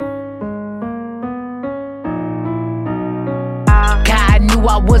knew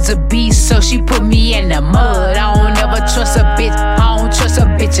I was a beast, so she put me in the mud. I don't ever trust a bitch, I don't trust a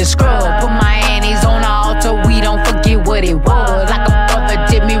bitch and scrub. Put my hands on the altar, we don't forget what it was. Like a brother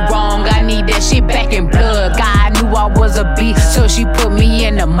did me wrong, I need that shit back in blood. God knew I was a beast, so she put me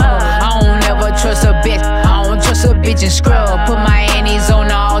in the mud. I don't ever trust a bitch, I don't trust a bitch and scrub. Put my hands on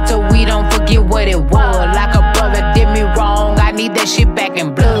the altar, we don't forget what it was. Like a brother did me wrong, I need that shit back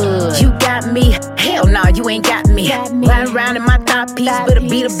in blood. You got me, hell nah, you ain't got me. Riding around in my thought piece, better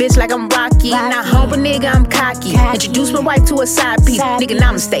beat a bitch like I'm Rocky. Not humble nigga, I'm cocky. Introduce my wife to a side piece. Nigga,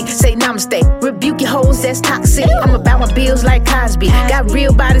 namaste, say namaste. Rebuke your hoes, that's toxic. I'm about my bills like Cosby. Got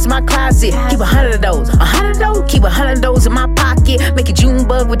real bodies in my closet. Keep 100 of those. 100 of those? Keep 100 of those in my pocket. Make a June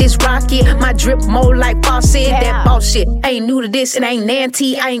bug with this rocket. My drip more like faucet. That boss shit. I ain't new to this and I ain't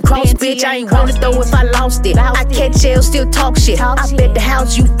Nanty. I ain't cross bitch. I ain't wanna throw if I lost it. I catch L, still talk shit. I bet the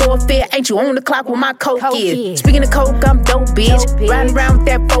house you forfeit. Ain't you on the clock with my coke is? Speaking of coke, I'm dope, bitch. Riding around with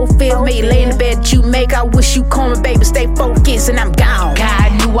that 4-5. Made lay in the bed you make. I wish you call me, baby. Stay focused and I'm gone.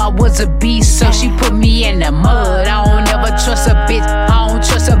 God knew I was a beast, so she put me in the mud. I don't ever trust a bitch, I don't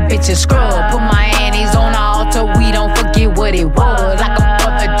trust a bitch and scrub. Put my hands on the altar, we don't forget what it was. Like a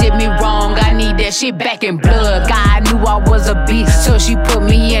brother did me wrong, I need that shit back in blood. God knew I was a beast, so she put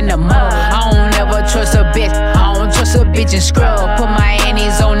me in the mud. I don't ever trust a bitch, I don't trust a bitch and scrub. Put my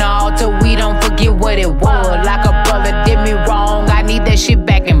hands on the altar.